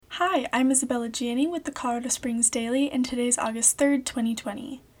Hi, I'm Isabella Gianni with the Colorado Springs Daily, and today's August 3rd,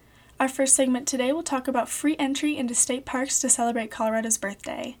 2020. Our first segment today will talk about free entry into state parks to celebrate Colorado's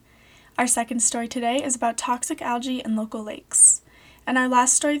birthday. Our second story today is about toxic algae in local lakes. And our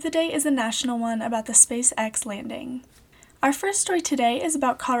last story of the day is a national one about the SpaceX landing. Our first story today is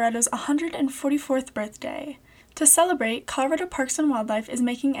about Colorado's 144th birthday. To celebrate, Colorado Parks and Wildlife is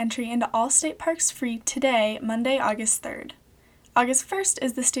making entry into all state parks free today, Monday, August 3rd. August 1st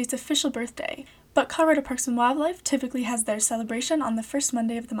is the state's official birthday, but Colorado Parks and Wildlife typically has their celebration on the first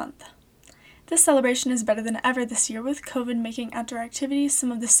Monday of the month. This celebration is better than ever this year, with COVID making outdoor activities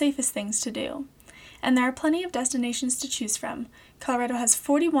some of the safest things to do. And there are plenty of destinations to choose from. Colorado has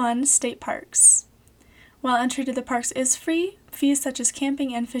 41 state parks. While entry to the parks is free, fees such as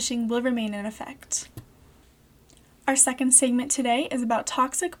camping and fishing will remain in effect. Our second segment today is about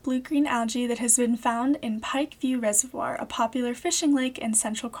toxic blue-green algae that has been found in Pike View Reservoir, a popular fishing lake in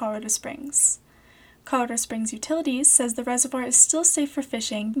central Colorado Springs. Colorado Springs Utilities says the reservoir is still safe for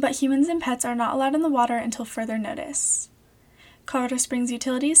fishing, but humans and pets are not allowed in the water until further notice. Colorado Springs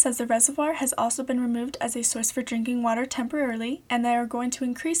Utilities says the reservoir has also been removed as a source for drinking water temporarily, and they are going to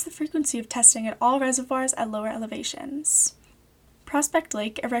increase the frequency of testing at all reservoirs at lower elevations. Prospect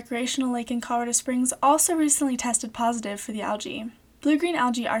Lake, a recreational lake in Colorado Springs, also recently tested positive for the algae. Blue-green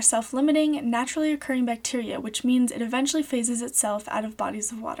algae are self-limiting, naturally occurring bacteria, which means it eventually phases itself out of bodies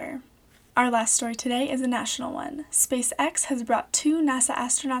of water. Our last story today is a national one. SpaceX has brought 2 NASA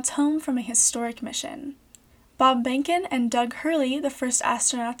astronauts home from a historic mission. Bob Behnken and Doug Hurley, the first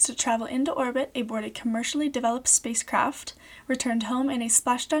astronauts to travel into orbit aboard a commercially developed spacecraft, returned home in a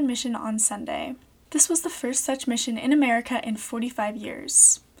splashdown mission on Sunday. This was the first such mission in America in 45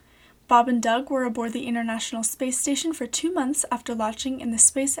 years. Bob and Doug were aboard the International Space Station for 2 months after launching in the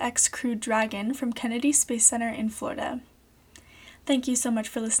SpaceX Crew Dragon from Kennedy Space Center in Florida. Thank you so much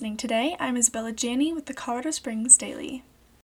for listening today. I'm Isabella Gianni with the Colorado Springs Daily.